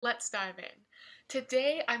Let's dive in.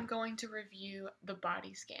 Today, I'm going to review the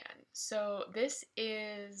body scan. So, this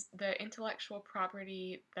is the intellectual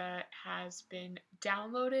property that has been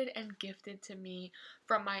downloaded and gifted to me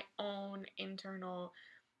from my own internal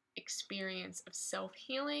experience of self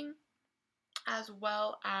healing, as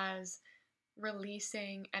well as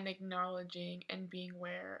releasing and acknowledging and being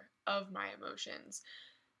aware of my emotions.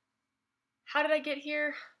 How did I get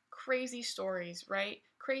here? Crazy stories, right?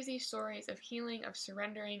 Crazy stories of healing, of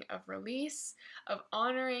surrendering, of release, of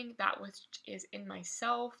honoring that which is in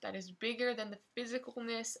myself, that is bigger than the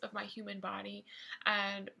physicalness of my human body,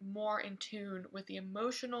 and more in tune with the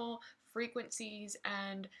emotional frequencies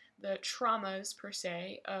and the traumas, per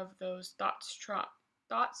se, of those thoughts,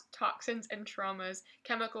 toxins, and traumas,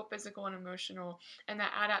 chemical, physical, and emotional, and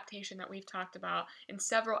that adaptation that we've talked about in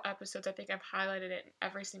several episodes. I think I've highlighted it in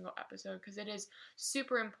every single episode because it is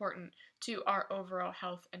super important to our overall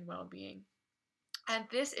health and well being. And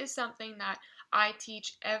this is something that I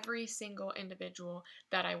teach every single individual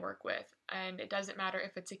that I work with. And it doesn't matter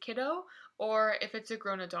if it's a kiddo or if it's a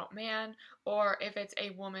grown adult man or if it's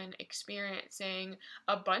a woman experiencing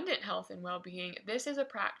abundant health and well being. This is a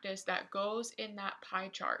practice that goes in that pie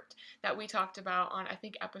chart that we talked about on, I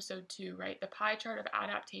think, episode 2, right? The pie chart of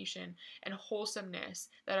adaptation and wholesomeness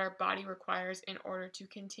that our body requires in order to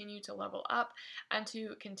continue to level up and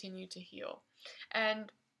to continue to heal. And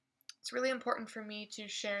it's really important for me to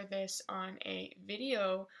share this on a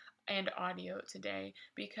video and audio today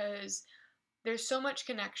because there's so much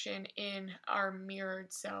connection in our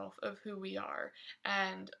mirrored self of who we are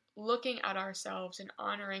and looking at ourselves and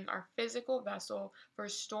honoring our physical vessel for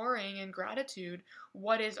storing in gratitude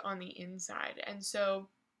what is on the inside. And so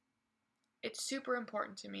it's super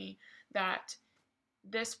important to me that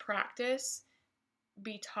this practice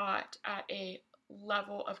be taught at a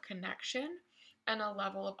level of connection and a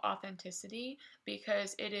level of authenticity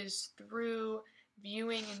because it is through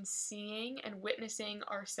viewing and seeing and witnessing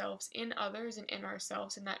ourselves in others and in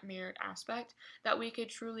ourselves in that mirrored aspect that we could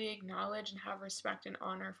truly acknowledge and have respect and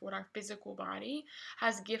honor for what our physical body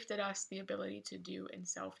has gifted us the ability to do in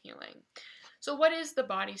self-healing. So what is the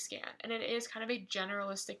body scan? And it is kind of a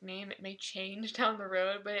generalistic name. It may change down the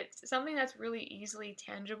road, but it's something that's really easily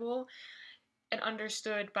tangible and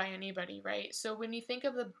understood by anybody, right? So when you think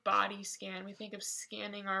of the body scan, we think of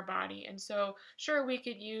scanning our body. And so sure, we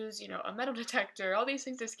could use, a metal detector, all these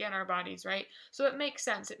things to scan our bodies, right? So it makes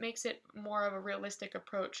sense. It makes it more of a realistic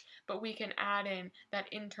approach, but we can add in that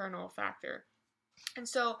internal factor. And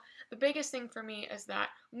so the biggest thing for me is that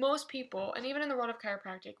most people, and even in the world of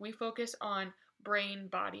chiropractic, we focus on brain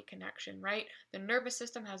body connection, right? The nervous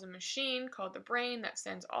system has a machine called the brain that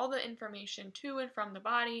sends all the information to and from the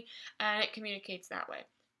body, and it communicates that way,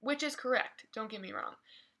 which is correct. Don't get me wrong.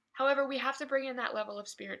 However, we have to bring in that level of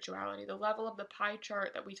spirituality, the level of the pie chart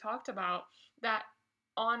that we talked about that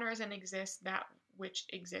honors and exists that which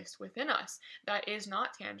exists within us, that is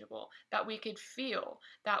not tangible, that we could feel,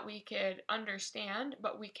 that we could understand,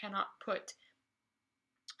 but we cannot put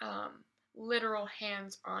literal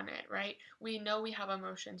hands on it, right? We know we have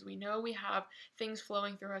emotions. We know we have things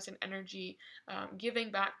flowing through us and energy,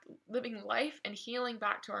 giving back, living life and healing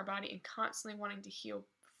back to our body and constantly wanting to heal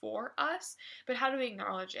for us. But how do we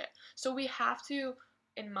acknowledge it? So we have to,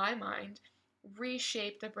 in my mind,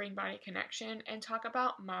 reshape the brain body connection and talk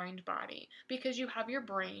about mind body because you have your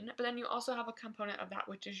brain, but then you also have a component of that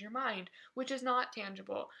which is your mind, which is not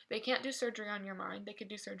tangible. They can't do surgery on your mind, they could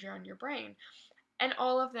do surgery on your brain. And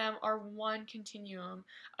all of them are one continuum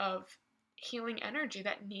of healing energy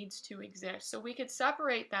that needs to exist. So we could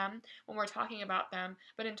separate them when we're talking about them,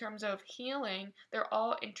 but in terms of healing, they're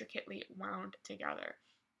all intricately wound together.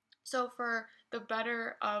 So, for the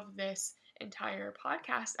better of this entire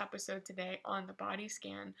podcast episode today on the body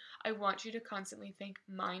scan, I want you to constantly think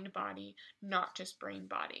mind body, not just brain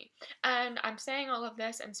body. And I'm saying all of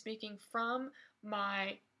this and speaking from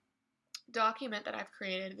my document that I've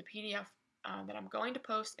created, the PDF that I'm going to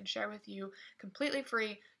post and share with you completely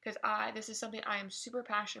free because this is something I am super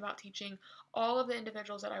passionate about teaching all of the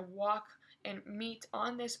individuals that I walk and meet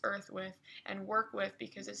on this earth with and work with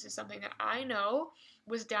because this is something that I know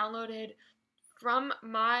was downloaded from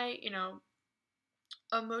my,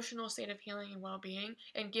 emotional state of healing and well-being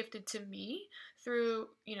and gifted to me through,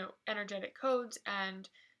 energetic codes and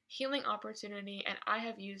healing opportunity, and I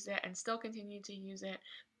have used it and still continue to use it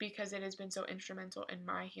because it has been so instrumental in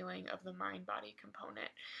my healing of the mind-body component.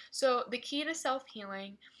 So the key to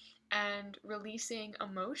self-healing and releasing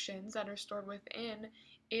emotions that are stored within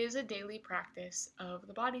is a daily practice of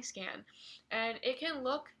the body scan. And it can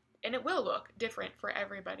look and it will look different for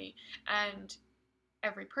everybody. And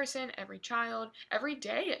every person, every child, every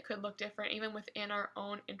day it could look different, even within our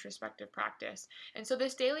own introspective practice. And so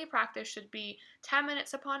this daily practice should be 10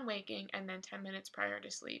 minutes upon waking and then 10 minutes prior to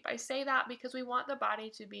sleep. I say that because we want the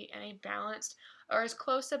body to be in a balanced or as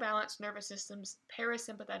close to balanced nervous system's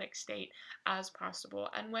parasympathetic state as possible.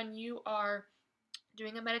 And when you are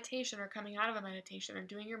doing a meditation or coming out of a meditation or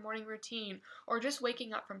doing your morning routine or just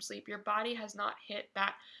waking up from sleep, your body has not hit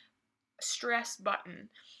that stress button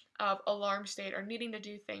of alarm state or needing to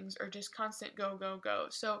do things or just constant go, go, go.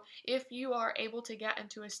 So if you are able to get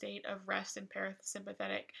into a state of rest and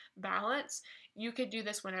parasympathetic balance, you could do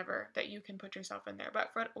this whenever that you can put yourself in there.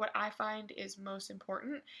 But for what I find is most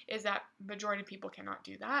important is that majority of people cannot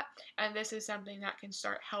do that. And this is something that can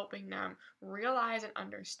start helping them realize and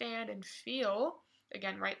understand and feel.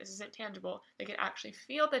 Again, right, this isn't tangible. They can actually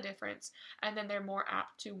feel the difference, and then they're more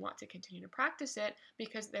apt to want to continue to practice it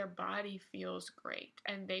because their body feels great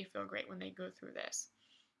and they feel great when they go through this.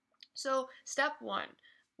 So, step one,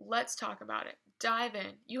 let's talk about it. Dive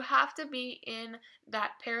in. You have to be in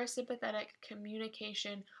that parasympathetic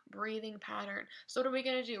communication breathing pattern. So, what are we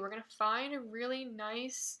going to do? We're going to find a really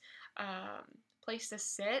nice place to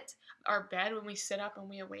sit, our bed when we sit up and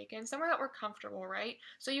we awaken, somewhere that we're comfortable, right?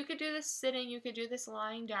 So you could do this sitting, you could do this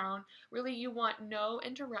lying down. Really, you want no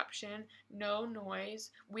interruption, no noise.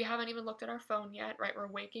 We haven't even looked at our phone yet, right? We're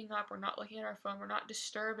waking up, we're not looking at our phone, we're not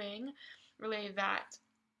disturbing really that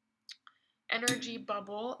energy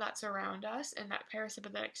bubble that's around us and that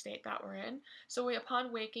parasympathetic state that we're in. So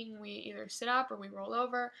upon waking, we either sit up or we roll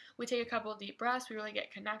over. We take a couple of deep breaths. We really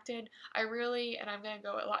get connected. And I'm going to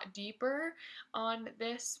go a lot deeper on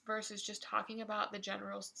this versus just talking about the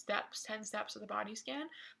general steps, 10 steps of the body scan,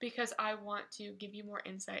 because I want to give you more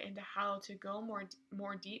insight into how to go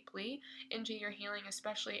more deeply into your healing.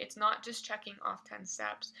 Especially, it's not just checking off 10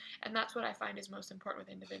 steps. And that's what I find is most important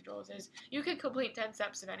with individuals is you can complete 10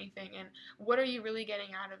 steps of anything, and what are you really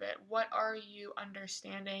getting out of it? What are you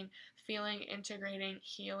understanding, feeling, integrating,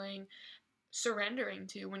 healing, surrendering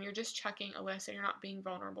to when you're just checking a list and you're not being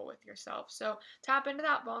vulnerable with yourself? So tap into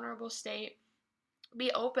that vulnerable state.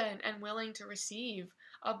 Be open and willing to receive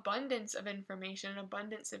abundance of information,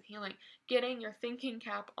 abundance of healing, getting your thinking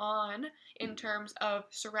cap on in terms of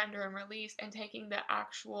surrender and release, and taking the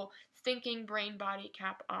actual thinking brain body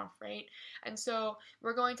cap off, right? And so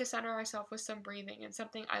we're going to center ourselves with some breathing, and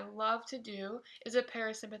something I love to do is a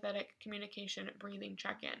parasympathetic communication breathing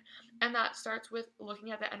check-in. And that starts with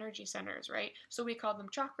looking at the energy centers, right? So we call them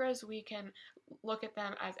chakras. We can look at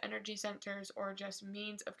them as energy centers or just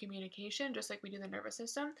means of communication, just like we do the nervous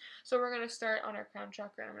system. So we're going to start on our crown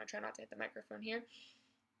chakra, and I'm going to try not to hit the microphone here.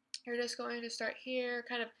 You're just going to start here,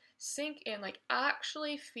 kind of sink in, like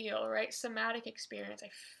actually feel, right? Somatic experience. I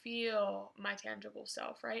feel my tangible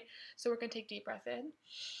self, right? So we're going to take deep breath in.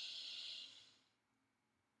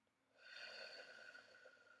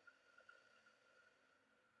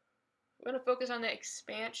 We're going to focus on the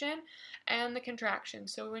expansion and the contraction.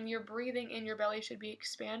 So when you're breathing in, your belly should be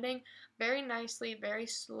expanding very nicely, very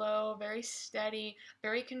slow, very steady,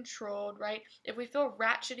 very controlled, right? If we feel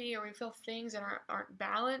ratchety or we feel things that aren't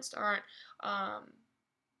balanced, aren't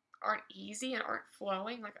easy and aren't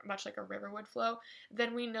flowing much like a river would flow,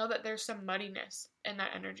 then we know that there's some muddiness in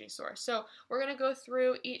that energy source. So we're going to go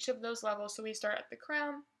through each of those levels. So we start at the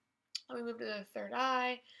crown, and we move to the third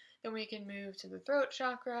eye, then we can move to the throat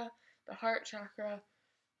chakra, the heart chakra,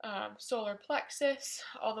 solar plexus,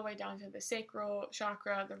 all the way down to the sacral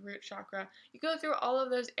chakra, the root chakra. You go through all of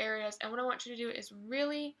those areas, and what I want you to do is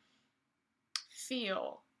really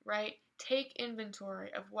feel, right? Take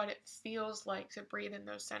inventory of what it feels like to breathe in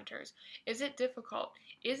those centers. Is it difficult?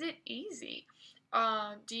 Is it easy?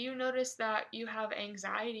 Do you notice that you have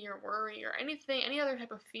anxiety or worry or any other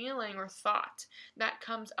type of feeling or thought that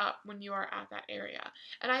comes up when you are at that area?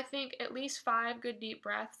 And I think at least 5 good deep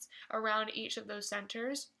breaths around each of those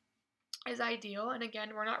centers is ideal. And again,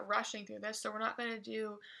 we're not rushing through this, so we're not going to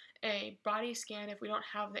do a body scan if we don't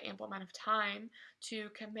have the ample amount of time to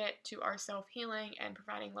commit to our self-healing and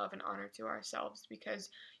providing love and honor to ourselves, because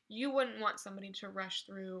you wouldn't want somebody to rush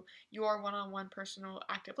through your one-on-one personal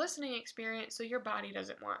active listening experience, so your body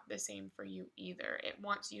doesn't want the same for you either. It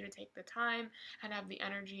wants you to take the time and have the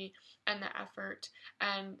energy and the effort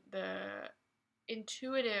and the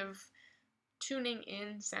intuitive tuning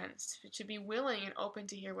in sense to be willing and open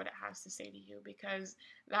to hear what it has to say to you, because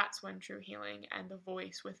that's when true healing and the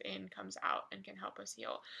voice within comes out and can help us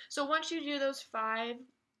heal. So once you do those 5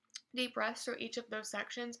 deep breaths through each of those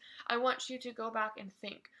sections, I want you to go back and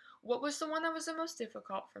think, What was the one that was the most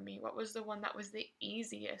difficult for me? What was the one that was the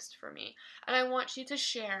easiest for me? And I want you to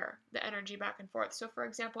share the energy back and forth. So, for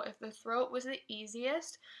example, if the throat was the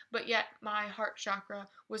easiest, but yet my heart chakra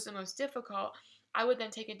was the most difficult, I would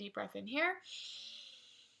then take a deep breath in here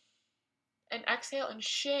and exhale and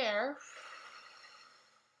share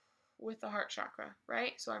with the heart chakra,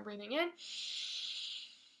 right? So I'm breathing in.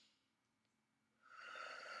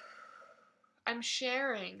 I'm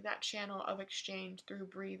sharing that channel of exchange through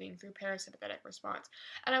breathing, through parasympathetic response.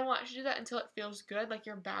 And I want you to do that until it feels good, like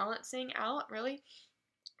you're balancing out, really,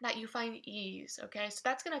 that you find ease, okay? So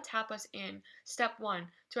that's going to tap us in, step 1,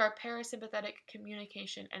 to our parasympathetic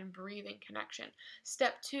communication and breathing connection.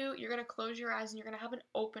 Step 2, you're going to close your eyes and you're going to have an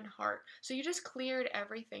open heart. So you just cleared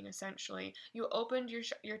everything, essentially. You opened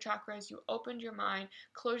your chakras, you opened your mind.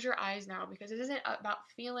 Close your eyes now, because it isn't about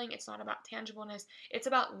feeling, it's not about tangibleness, it's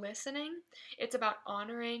about listening, it's about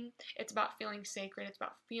honoring, it's about feeling sacred, it's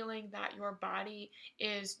about feeling that your body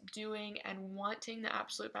is doing and wanting the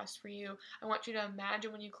absolute best for you. I want you to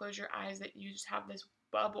imagine when you close your eyes that you just have this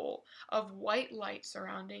bubble of white light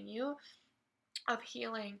surrounding you, of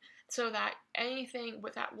healing, so that anything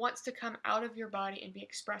that wants to come out of your body and be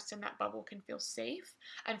expressed in that bubble can feel safe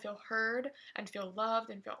and feel heard and feel loved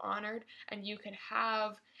and feel honored, and you can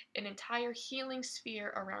have an entire healing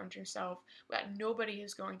sphere around yourself that nobody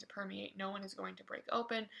is going to permeate, no one is going to break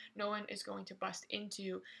open, no one is going to bust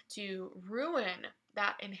into to ruin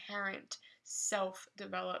that inherent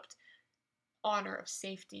self-developed honor of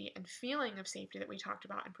safety and feeling of safety that we talked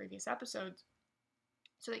about in previous episodes,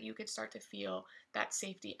 so that you could start to feel that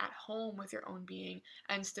safety at home with your own being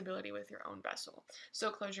and stability with your own vessel.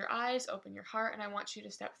 So close your eyes, open your heart, and I want you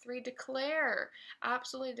to step 3, declare,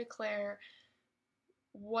 absolutely declare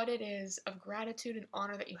what it is of gratitude and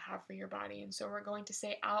honor that you have for your body. And so we're going to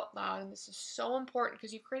say out loud, and this is so important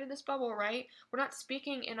because you created this bubble, right? We're not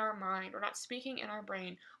speaking in our mind, we're not speaking in our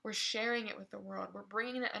brain, we're sharing it with the world. We're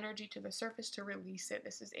bringing the energy to the surface to release it.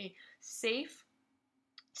 This is a safe,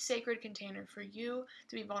 sacred container for you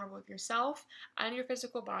to be vulnerable with yourself and your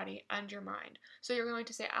physical body and your mind. So you're going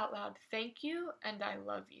to say out loud, thank you and I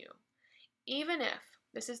love you. Even if,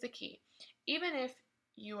 this is the key, even if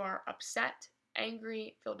you are upset,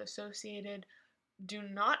 angry, feel dissociated, do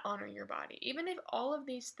not honor your body. Even if all of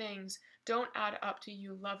these things don't add up to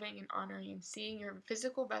you loving and honoring and seeing your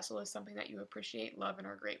physical vessel as something that you appreciate, love, and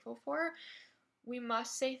are grateful for, we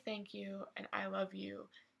must say thank you and I love you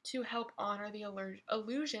to help honor the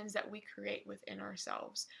illusions that we create within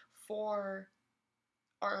ourselves for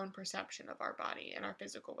our own perception of our body and our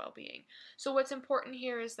physical well-being. So what's important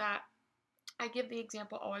here is that I give the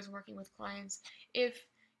example always working with clients. If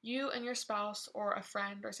you and your spouse or a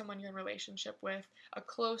friend or someone you're in relationship with, a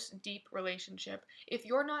close, deep relationship, if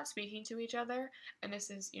you're not speaking to each other, and this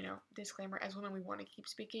is, disclaimer, as women, we want to keep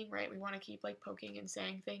speaking, right? We want to keep like poking and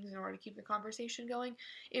saying things in order to keep the conversation going.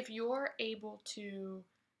 If you're able to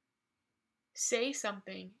say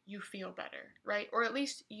something, you feel better, right? Or at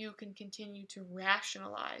least you can continue to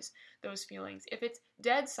rationalize those feelings. If it's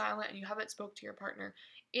dead silent and you haven't spoke to your partner,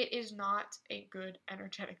 it is not a good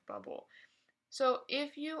energetic bubble. So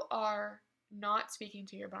if you are not speaking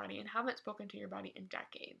to your body and haven't spoken to your body in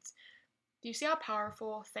decades, do you see how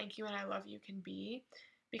powerful thank you and I love you can be?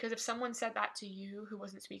 Because if someone said that to you who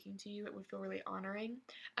wasn't speaking to you, it would feel really honoring.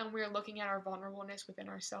 And we're looking at our vulnerableness within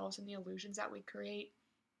ourselves and the illusions that we create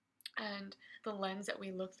and the lens that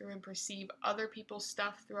we look through and perceive other people's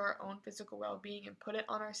stuff through our own physical well-being and put it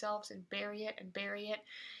on ourselves and bury it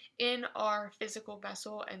in our physical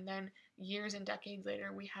vessel, and then years and decades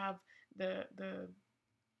later we have the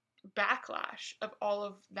backlash of all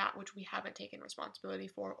of that which we haven't taken responsibility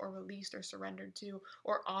for or released or surrendered to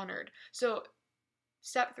or honored. So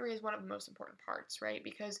step 3 is one of the most important parts, right?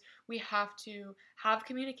 Because we have to have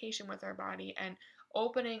communication with our body, and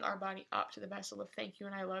opening our body up to the vessel of thank you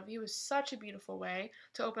and I love you is such a beautiful way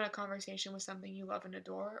to open a conversation with something you love and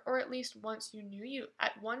adore, or at least once you knew you,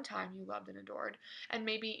 at one time you loved and adored. And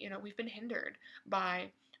maybe, we've been hindered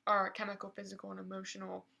by our chemical, physical, and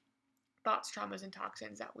emotional thoughts, traumas, and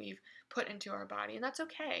toxins that we've put into our body. And that's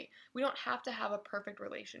okay. We don't have to have a perfect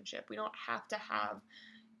relationship. We don't have to have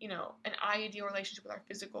an ideal relationship with our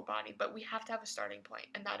physical body, but we have to have a starting point,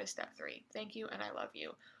 and that is step 3. Thank you and I love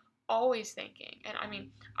you. Always thanking. And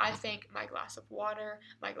I thank my glass of water,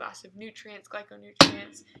 my glass of nutrients,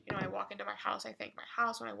 glyconutrients. When I walk into my house, I thank my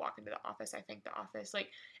house. When I walk into the office, I thank the office. Like,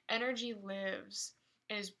 energy lives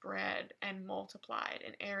and is bred and multiplied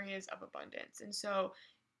in areas of abundance. And so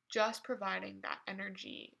just providing that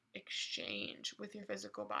energy exchange with your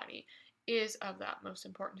physical body is of that most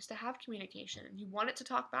importance, to have communication. You want it to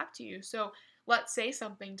talk back to you. So let's say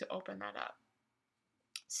something to open that up.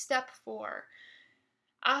 Step 4,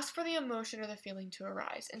 ask for the emotion or the feeling to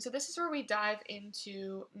arise. And so this is where we dive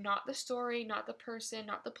into not the story, not the person,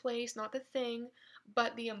 not the place, not the thing,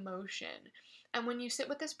 but the emotion. And when you sit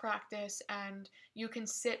with this practice and you can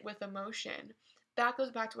sit with emotion, that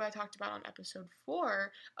goes back to what I talked about on episode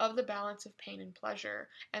 4 of the balance of pain and pleasure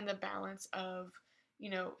and the balance of,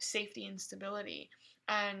 safety and stability.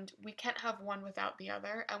 And we can't have one without the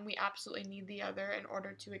other, and we absolutely need the other in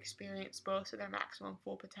order to experience both to their maximum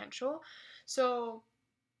full potential. So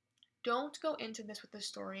don't go into this with the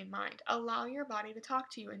story in mind. Allow your body to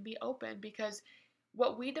talk to you and be open, because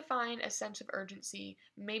what we define as sense of urgency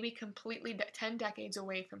may be completely 10 decades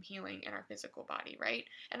away from healing in our physical body, right?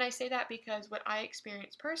 And I say that because what I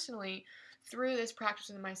experienced personally through this practice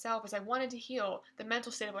in myself is I wanted to heal the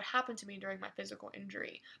mental state of what happened to me during my physical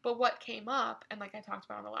injury. But what came up, and like I talked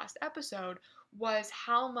about on the last episode, was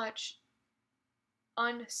how much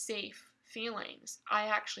unsafe feelings I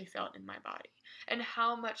actually felt in my body, and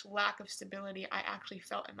how much lack of stability I actually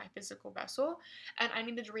felt in my physical vessel, and I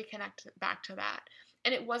needed to reconnect back to that.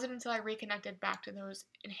 And it wasn't until I reconnected back to those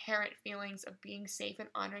inherent feelings of being safe and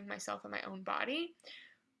honoring myself in my own body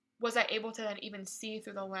was I able to then even see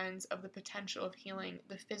through the lens of the potential of healing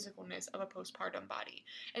the physicalness of a postpartum body.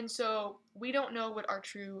 And so we don't know what our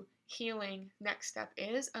true healing next step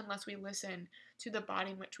is unless we listen to the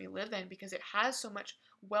body in which we live in, because it has so much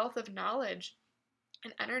wealth of knowledge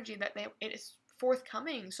and energy that it is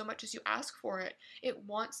forthcoming so much as you ask for it. It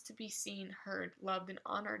wants to be seen, heard, loved, and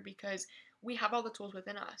honored, because we have all the tools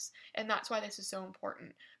within us. And that's why this is so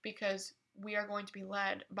important, because we are going to be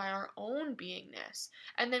led by our own beingness.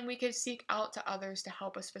 And then we can seek out to others to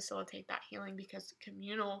help us facilitate that healing, because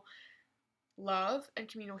communal love and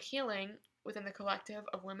communal healing within the collective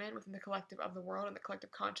of women, within the collective of the world, and the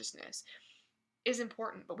collective consciousness is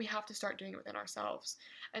important, but we have to start doing it within ourselves.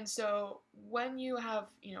 And so when you have,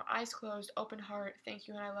 eyes closed, open heart, thank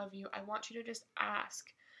you and I love you, I want you to just ask.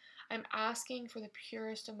 I'm asking for the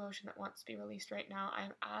purest emotion that wants to be released right now.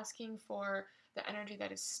 I'm asking for the energy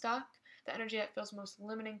that is stuck, the energy that feels most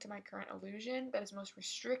limiting to my current illusion, that is most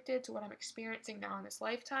restricted to what I'm experiencing now in this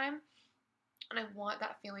lifetime. And I want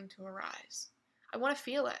that feeling to arise. I want to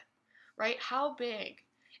feel it, right? How big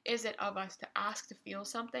is it of us to ask to feel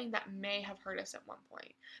something that may have hurt us at one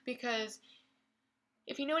point? Because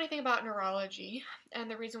if you know anything about neurology, and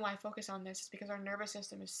the reason why I focus on this is because our nervous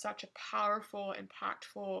system is such a powerful,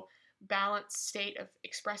 impactful, balanced state of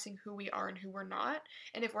expressing who we are and who we're not.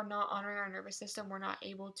 And if we're not honoring our nervous system, we're not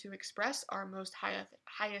able to express our most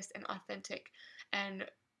highest and authentic and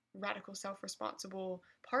radical self-responsible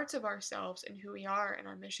parts of ourselves and who we are and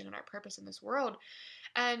our mission and our purpose in this world.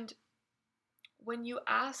 And when you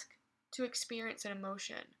ask to experience an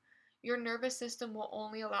emotion, your nervous system will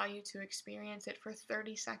only allow you to experience it for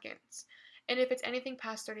 30 seconds. And if it's anything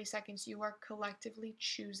past 30 seconds, you are collectively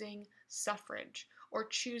choosing suffrage or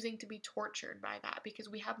choosing to be tortured by that, because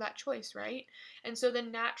we have that choice, right? And so the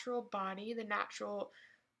natural body, the natural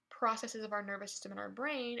processes of our nervous system and our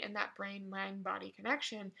brain, and that brain mind body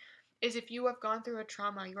connection, is if you have gone through a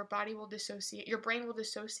trauma, your brain will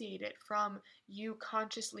dissociate it from you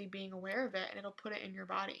consciously being aware of it, and it'll put it in your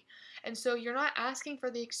body. And so you're not asking for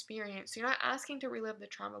the experience, you're not asking to relive the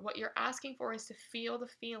trauma. What you're asking for is to feel the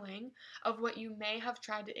feeling of what you may have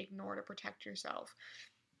tried to ignore to protect yourself.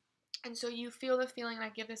 And so you feel the feeling, and I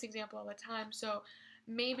give this example all the time. So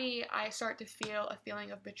maybe I start to feel a feeling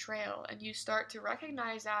of betrayal, and you start to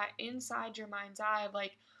recognize that inside your mind's eye of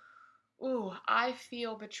like, ooh, I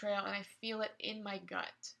feel betrayal and I feel it in my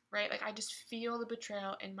gut, right? Like I just feel the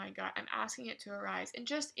betrayal in my gut. I'm asking it to arise, and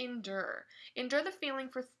just endure. Endure the feeling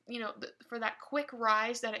for, for that quick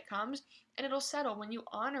rise that it comes, and it'll settle. When you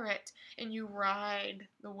honor it and you ride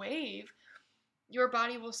the wave, your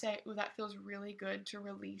body will say, ooh, that feels really good to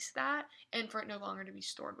release that and for it no longer to be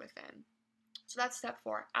stored within. So that's step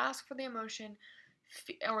 4. Ask for the emotion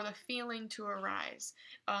or the feeling to arise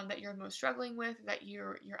that you're most struggling with, that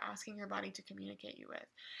you're asking your body to communicate you with.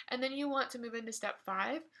 And then you want to move into step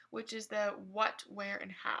 5, which is the what, where,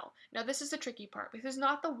 and how. Now this is the tricky part. This is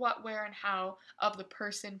not the what, where, and how of the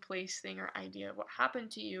person, place, thing, or idea of what happened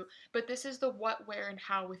to you, but this is the what, where, and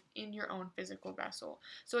how within your own physical vessel.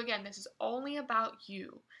 So again, this is only about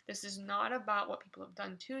you. This is not about what people have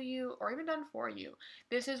done to you or even done for you.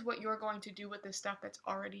 This is what you're going to do with the stuff that's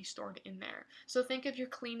already stored in there. So think if you're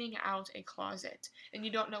cleaning out a closet and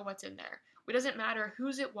you don't know what's in there. It doesn't matter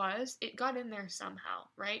whose it was, it got in there somehow,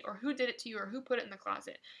 right? Or who did it to you or who put it in the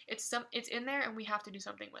closet. It's in there, and we have to do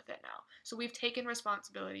something with it now. So we've taken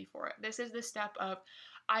responsibility for it. This is the step of,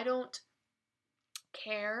 I don't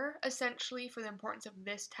care essentially for the importance of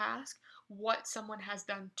this task. what someone has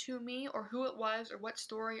done to me or who it was or what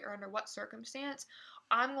story or under what circumstance,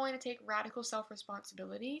 I'm going to take radical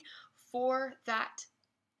self-responsibility for that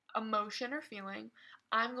emotion or feeling.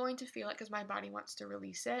 I'm going to feel it because my body wants to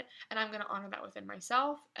release it, and I'm going to honor that within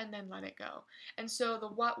myself and then let it go. And so the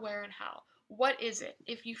what, where, and how. What is it?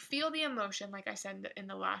 If you feel the emotion, like I said in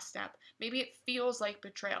the last step, maybe it feels like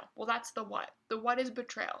betrayal. Well, that's the what. The what is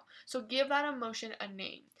betrayal. So give that emotion a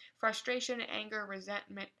name. Frustration, anger,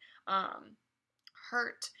 resentment,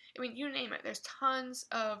 hurt. I mean, you name it. There's tons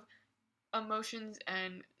of emotions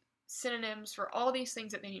and synonyms for all these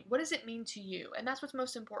things that they mean. What does it mean to you? And that's what's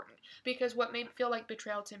most important, because what may feel like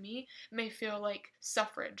betrayal to me may feel like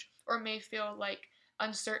suffrage or may feel like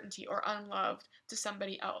uncertainty or unloved to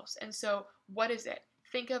somebody else. And so, what is it?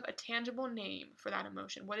 Think of a tangible name for that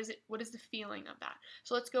emotion. What is it? What is the feeling of that?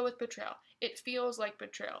 So let's go with betrayal. It feels like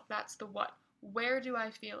betrayal. That's the what. Where do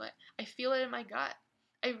I feel it? I feel it in my gut.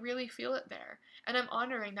 I really feel it there. And I'm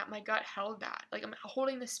honoring that my gut held that. Like, I'm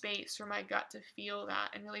holding the space for my gut to feel that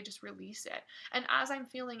and really just release it. And as I'm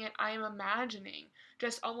feeling it, I am imagining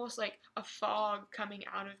just almost like a fog coming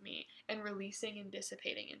out of me and releasing and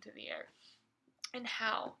dissipating into the air. And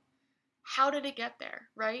how? How did it get there,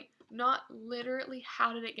 right? Not literally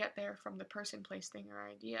how did it get there from the person, place, thing, or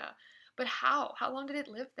idea, but how? How long did it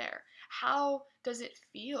live there? How does it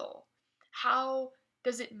feel? How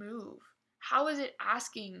does it move? How is it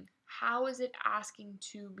asking? How is it asking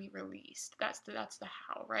to be released? That's the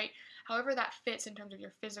how, right? However that fits in terms of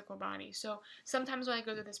your physical body. So sometimes when I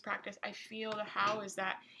go through this practice, I feel the how is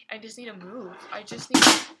that I just need to move. I just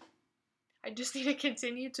need to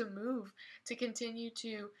continue to move, to continue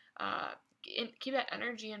to keep that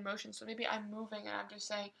energy in motion. So maybe I'm moving and I'm just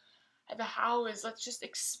saying, the how is, let's just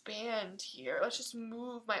expand here. Let's just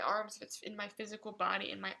move my arms if it's in my physical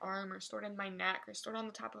body, in my arm, or stored in my neck, or stored on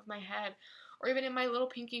the top of my head, or even in my little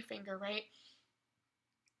pinky finger, right?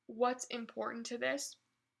 What's important to this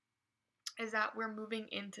is that we're moving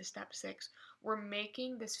into step 6. We're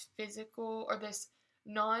making this physical or this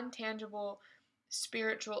non-tangible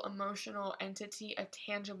spiritual emotional entity a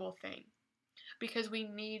tangible thing, because we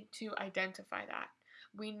need to identify that.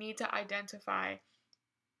 We need to identify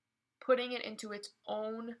putting it into its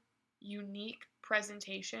own unique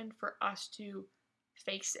presentation for us to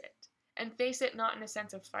face it. And face it not in a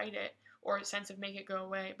sense of fight it or a sense of make it go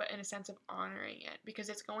away, but in a sense of honoring it, because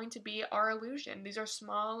it's going to be our illusion. These are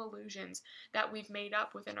small illusions that we've made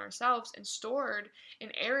up within ourselves and stored in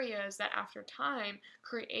areas that after time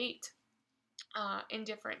create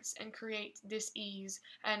indifference and create dis-ease,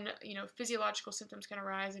 and physiological symptoms can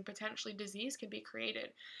arise and potentially disease can be created.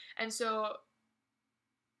 And so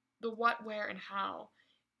the what, where, and how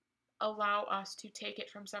allow us to take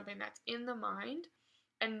it from something that's in the mind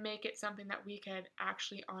and make it something that we could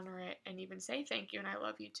actually honor it and even say thank you and I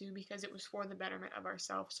love you too, because it was for the betterment of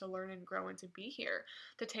ourselves to learn and grow and to be here,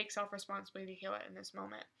 to take self-responsibility to heal it in this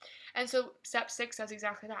moment. And so step 6 says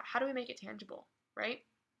exactly that. How do we make it tangible, right?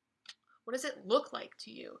 What does it look like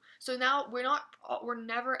to you? So now we're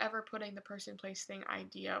never ever putting the person, place, thing,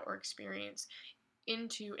 idea, or experience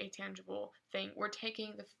into a tangible thing. We're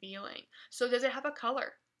taking the feeling. So does it have a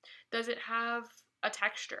color? Does it have a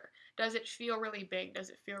texture? Does it feel really big?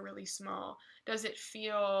 Does it feel really small? Does it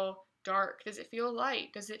feel dark? Does it feel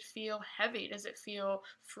light? Does it feel heavy? Does it feel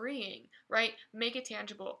freeing, right? Make it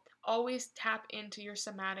tangible. Always tap into your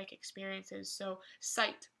somatic experiences. So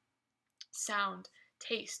sight, sound,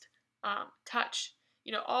 taste, touch,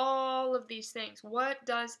 all of these things. What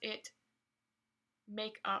does it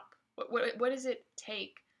make up? What does it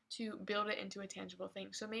take to build it into a tangible thing?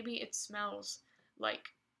 So maybe it smells like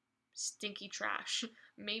stinky trash.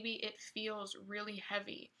 Maybe it feels really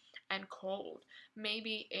heavy and cold.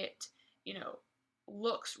 Maybe it,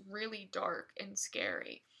 looks really dark and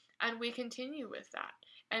scary. And we continue with that.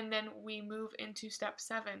 And then we move into step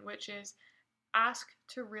 7, which is ask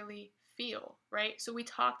to really feel, right? So we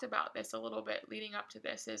talked about this a little bit leading up to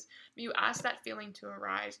this, is you ask that feeling to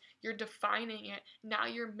arise, you're defining it, now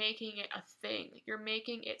you're making it a thing. You're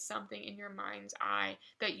making it something in your mind's eye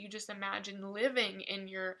that you just imagine living in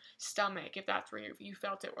your stomach, if that's where you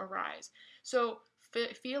felt it arise. So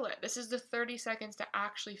feel it. This is the 30 seconds to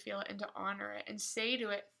actually feel it and to honor it and say to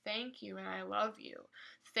it, thank you and I love you.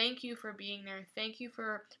 Thank you for being there. Thank you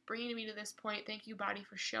for bringing me to this point. Thank you, body,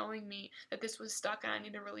 for showing me that this was stuck and I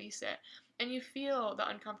need to release it. And you feel the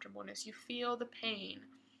uncomfortableness. You feel the pain,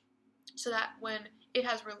 so that when it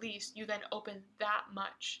has released, you then open that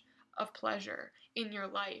much of pleasure in your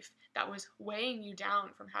life that was weighing you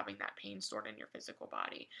down from having that pain stored in your physical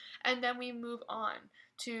body. And then we move on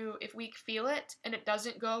to, if we feel it and it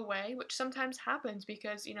doesn't go away, which sometimes happens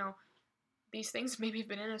because, these things maybe have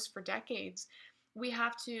been in us for decades. We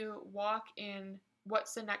have to walk in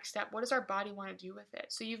what's the next step? What does our body want to do with it?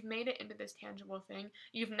 So you've made it into this tangible thing.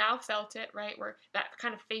 You've now felt it, right? Where that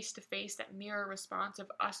kind of face to face, that mirror response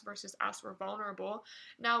of us versus us, we're vulnerable.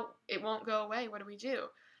 Now it won't go away. What do we do?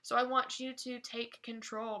 So I want you to take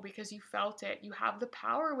control because you felt it. You have the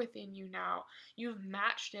power within you now. You've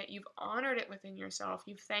matched it. You've honored it within yourself.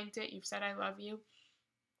 You've thanked it. You've said, I love you.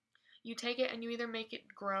 You take it and you either make it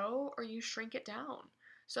grow or you shrink it down.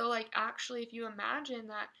 So like actually if you imagine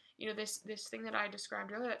that, you know, this thing that I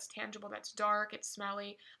described earlier that's tangible, that's dark, it's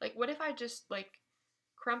smelly, like what if I just like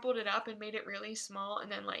crumpled it up and made it really small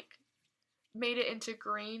and then like made it into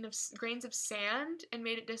grains of sand and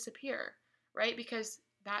made it disappear, right? Because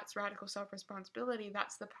that's radical self-responsibility.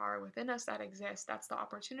 That's the power within us that exists. That's the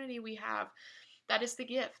opportunity we have. That is the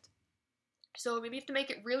gift. So maybe you have to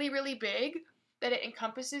make it really, really big that it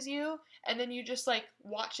encompasses you, and then you just like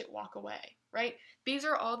watch it walk away, right? These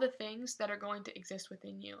are all the things that are going to exist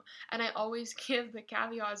within you. And I always give the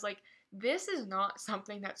caveat like, this is not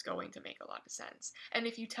something that's going to make a lot of sense. And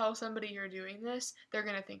if you tell somebody you're doing this, they're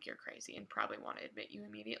going to think you're crazy and probably want to admit you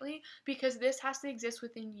immediately because this has to exist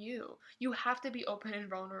within you. You have to be open and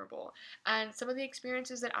vulnerable. And some of the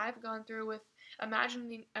experiences that I've gone through with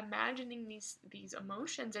imagining these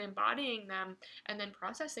emotions and embodying them and then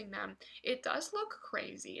processing them, it does look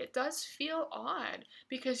crazy. It does feel odd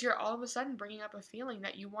because you're all of a sudden bringing up a feeling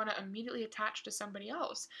that you want to immediately attach to somebody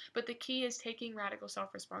else. But the key is taking radical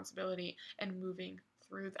self-responsibility and moving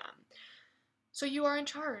through them. So you are in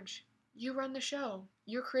charge. You run the show.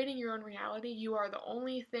 You're creating your own reality. You are the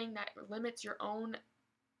only thing that limits your own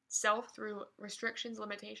self through restrictions,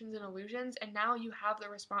 limitations, and illusions, and now you have the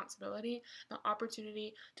responsibility, the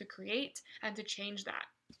opportunity to create and to change that.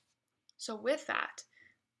 So with that,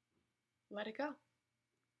 let it go.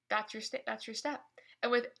 That's your step.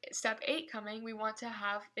 And with step 8 coming, we want to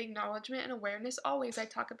have acknowledgement and awareness always. I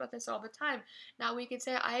talk about this all the time. Now we could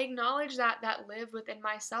say, I acknowledge that live within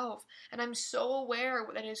myself, and I'm so aware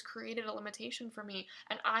that it has created a limitation for me,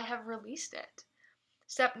 and I have released it.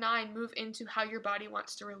 Step 9, move into how your body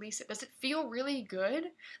wants to release it. Does it feel really good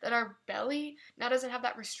that our belly now doesn't have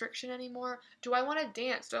that restriction anymore? Do I want to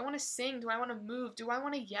dance? Do I want to sing? Do I want to move? Do I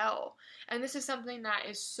want to yell? And this is something that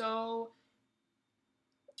is so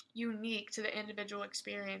unique to the individual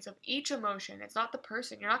experience of each emotion. It's not the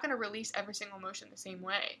person. You're not going to release every single emotion the same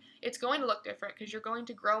way. It's going to look different because you're going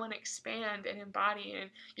to grow and expand and embody, and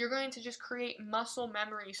you're going to just create muscle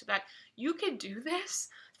memory so that you can do this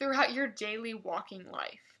throughout your daily walking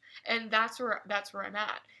life. And that's where I'm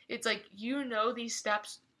at. It's like you know these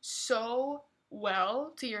steps so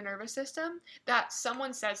well to your nervous system that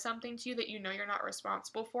someone says something to you that you know you're not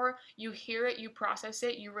responsible for, you hear it, you process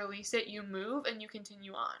it, you release it, you move, and you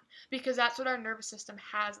continue on. Because that's what our nervous system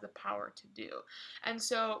has the power to do. And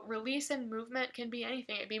so release and movement can be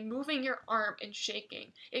anything. It could be moving your arm and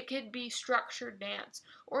shaking. It could be structured dance.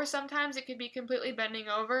 Or sometimes it could be completely bending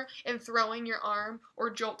over and throwing your arm or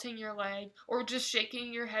jolting your leg or just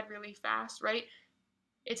shaking your head really fast, right?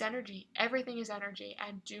 It's energy. Everything is energy.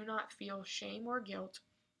 And do not feel shame or guilt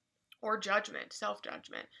or judgment,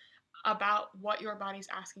 self-judgment, about what your body's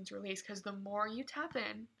asking to release. Because the more you tap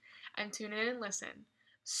in and tune in and listen,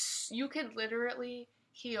 you can literally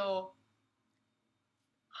heal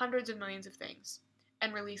hundreds of millions of things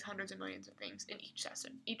and release hundreds of millions of things in each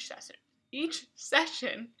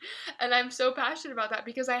session. And I'm so passionate about that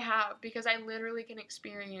because I literally can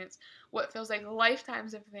experience what feels like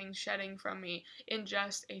lifetimes of things shedding from me in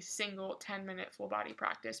just a single 10-minute full body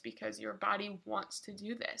practice, because your body wants to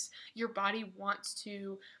do this. Your body wants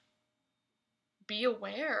to be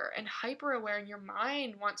aware and hyper aware, and your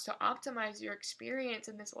mind wants to optimize your experience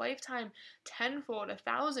in this lifetime tenfold,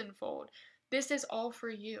 1,000-fold. This is all for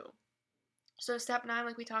you. So step 9,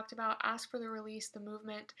 like we talked about, ask for the release, the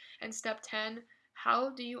movement. And step 10,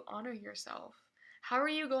 how do you honor yourself? How are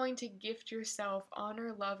you going to gift yourself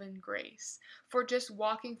honor, love, and grace for just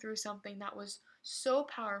walking through something that was so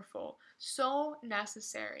powerful, so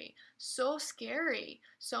necessary, so scary,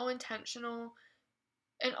 so intentional,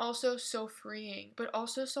 and also so freeing, but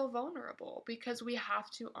also so vulnerable, because we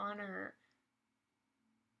have to honor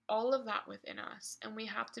all of that within us, and we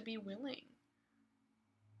have to be willing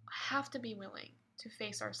to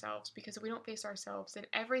face ourselves, because if we don't face ourselves, then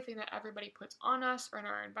everything that everybody puts on us or in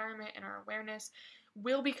our environment and our awareness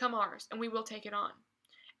will become ours, and we will take it on.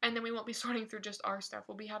 And then we won't be sorting through just our stuff.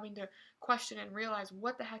 We'll be having to question and realize,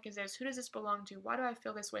 what the heck is this? Who does this belong to? Why do I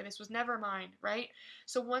feel this way? This was never mine, right?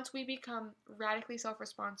 So once we become radically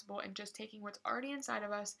self-responsible and just taking what's already inside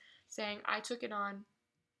of us, saying, I took it on,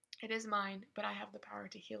 it is mine, but I have the power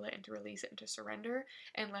to heal it and to release it and to surrender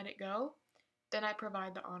and let it go, then I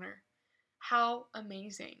provide the honor. How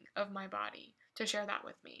amazing of my body to share that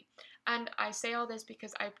with me. And I say all this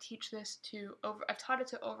because I teach this to over, I've taught it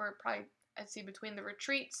to over probably, I'd see between the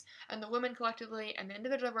retreats and the women collectively and the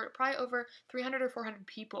individual, probably over 300 or 400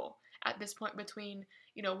 people at this point between,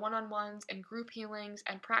 one-on-ones and group healings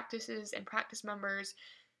and practices and practice members.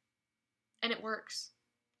 And it works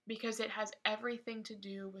because it has everything to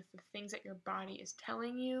do with the things that your body is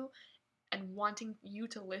telling you and wanting you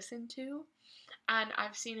to listen to. And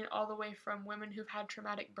I've seen it all the way from women who've had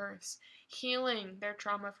traumatic births, healing their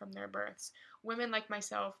trauma from their births. Women like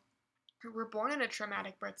myself who were born in a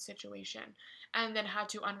traumatic birth situation and then had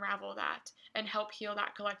to unravel that and help heal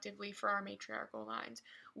that collectively for our matriarchal lines.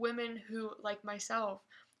 Women who, like myself,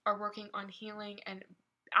 are working on healing and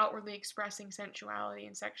outwardly expressing sensuality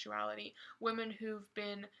and sexuality. Women who've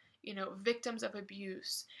been victims of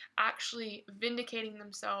abuse, actually vindicating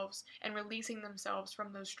themselves and releasing themselves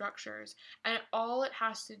from those structures. And all it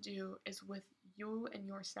has to do is with you and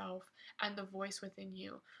yourself and the voice within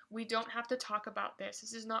you. We don't have to talk about this.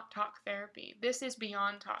 This is not talk therapy. This is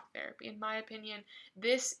beyond talk therapy. In my opinion,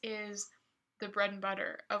 this is the bread and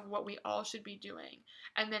butter of what we all should be doing.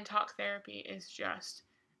 And then talk therapy is just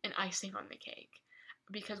an icing on the cake,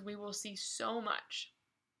 because we will see so much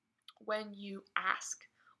when you ask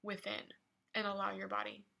within and allow your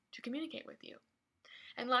body to communicate with you.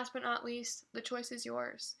 And last but not least, the choice is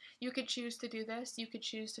yours. You could choose to do this. You could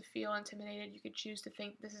choose to feel intimidated. You could choose to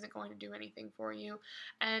think this isn't going to do anything for you.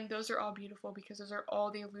 And those are all beautiful because those are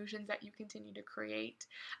all the illusions that you continue to create.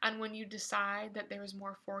 And when you decide that there is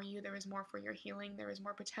more for you, there is more for your healing, there is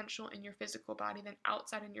more potential in your physical body than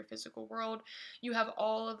outside in your physical world, you have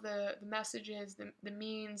all of the messages, the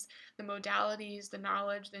means, the modalities, the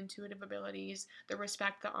knowledge, the intuitive abilities, the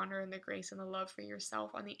respect, the honor, and the grace and the love for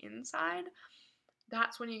yourself on the inside.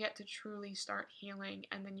 That's when you get to truly start healing,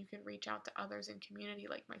 and then you can reach out to others in community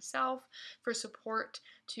like myself for support,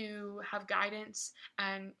 to have guidance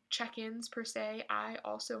and check-ins per se. I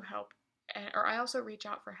also help, or I also reach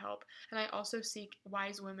out for help, and I also seek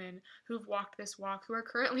wise women who've walked this walk, who are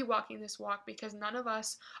currently walking this walk, because none of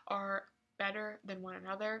us are better than one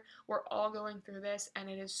another. We're all going through this, and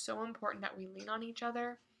it is so important that we lean on each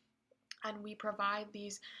other and we provide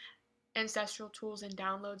these ancestral tools and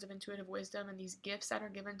downloads of intuitive wisdom and these gifts that are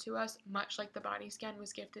given to us, much like the body scan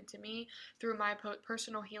was gifted to me through my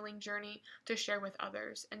personal healing journey, to share with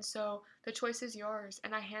others. And so the choice is yours,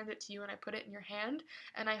 and I hand it to you and I put it in your hand,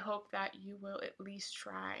 and I hope that you will at least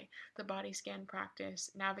try the body scan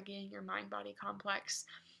practice, navigating your mind-body complex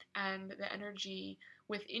and the energy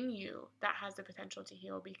within you that has the potential to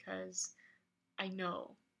heal, because I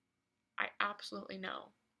absolutely know,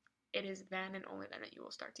 it is then and only then that you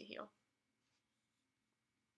will start to heal.